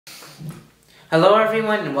Hello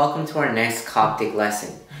everyone and welcome to our next Coptic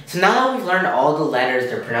lesson. So now that we've learned all the letters,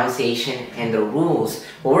 their pronunciation, and the rules,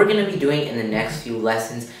 what we're going to be doing in the next few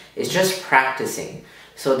lessons is just practicing.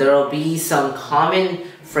 So there will be some common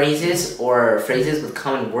phrases or phrases with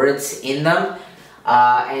common words in them.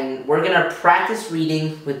 And we're going to practice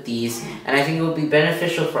reading with these, and I think it will be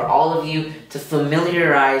beneficial for all of you to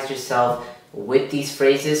familiarize yourself with these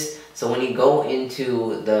phrases. So when you go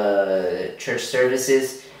into the church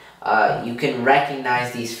services, you can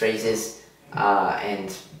recognize these phrases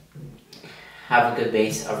and have a good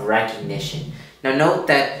base of recognition. Now note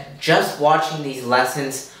that just watching these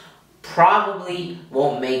lessons probably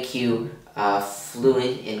won't make you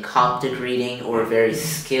fluent in Coptic reading or very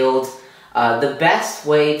skilled. The best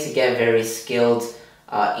way to get very skilled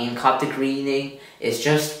in Coptic reading is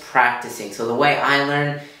just practicing. So the way I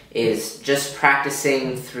learn is just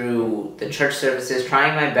practicing through the church services,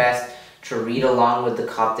 trying my best to read along with the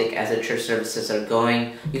Coptic as the church services are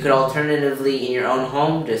going. You could alternatively, in your own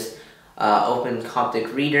home, just open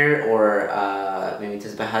Coptic Reader or maybe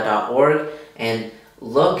tasbaha.org and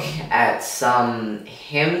look at some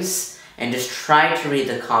hymns and just try to read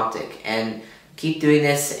the Coptic. And keep doing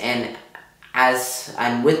this, and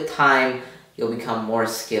with time, you'll become more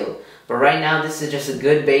skilled. But right now, this is just a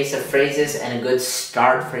good base of phrases and a good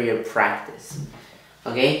start for your practice.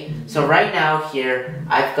 Okay, so right now here,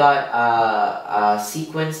 I've got a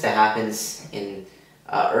sequence that happens in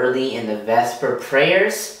early in the Vesper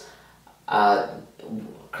prayers,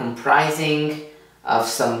 comprising of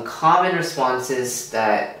some common responses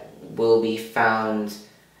that will be found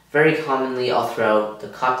very commonly all throughout the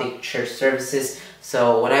Coptic church services.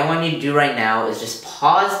 So what I want you to do right now is just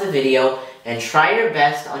pause the video and try your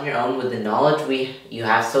best on your own with the knowledge you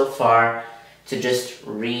have so far to just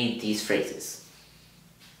read these phrases.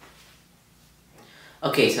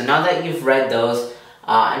 Okay, so now that you've read those,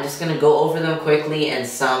 I'm just going to go over them quickly and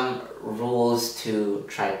some rules to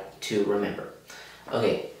try to remember.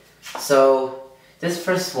 Okay, so this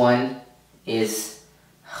first one is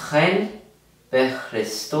Chen be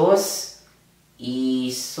Christos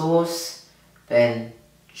Isos ben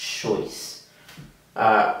choice.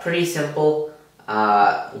 Pretty simple.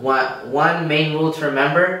 One main rule to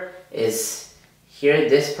remember is here,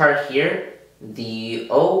 this part here, the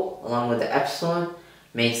O along with the epsilon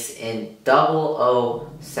makes a double O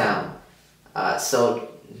sound. So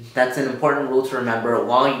that's an important rule to remember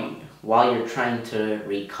while you're trying to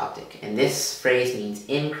read Coptic. And this phrase means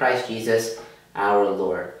in Christ Jesus our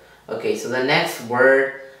Lord. Okay, so the next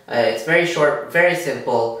word, it's very short, very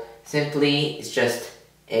simple. Simply, it's just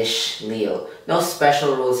Ishleel. No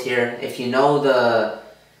special rules here. If you know the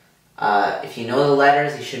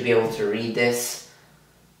letters, you should be able to read this.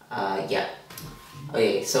 Yeah.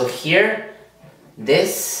 Okay, so here,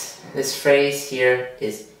 this phrase here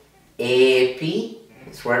is epi.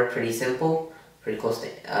 This word pretty simple, pretty close to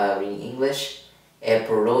reading English.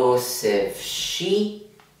 Eprosevshi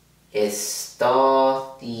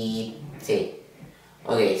estotite.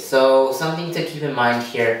 Okay, so something to keep in mind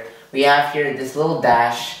here. We have here this little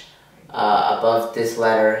dash above this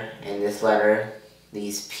letter and this letter,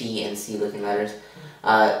 these P and C looking letters.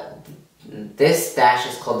 This dash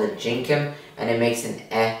is called the jinkim, and it makes an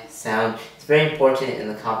eh sound. It's very important in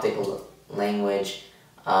the Coptic language,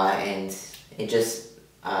 and it just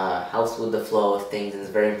helps with the flow of things, and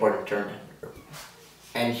it's very important to remember.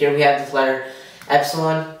 And here we have this letter,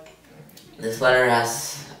 epsilon. This letter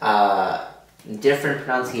has different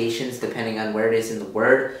pronunciations depending on where it is in the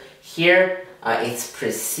word. Here, it's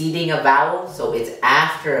preceding a vowel, so it's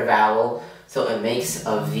after a vowel, so it makes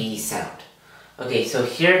a V sound. Okay, so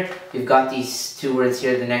here, we've got these two words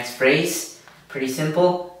here, the next phrase, pretty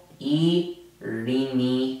simple,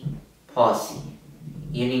 irini posi.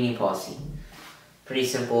 Irini posi. Pretty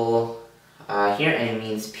simple here, and it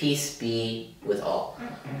means peace be with all.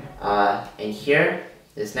 And here,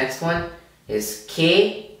 this next one is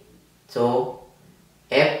ke to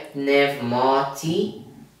epnevmati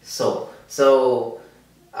so. So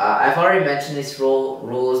I've already mentioned these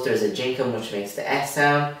rules. There's a jinkum which makes the S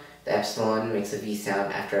sound, the epsilon makes a V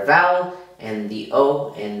sound after a vowel, and the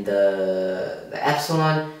O and the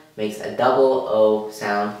epsilon makes a double O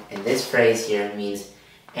sound. And this phrase here means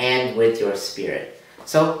and with your spirit.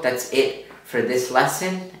 So that's it for this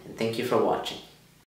lesson. Thank you for watching.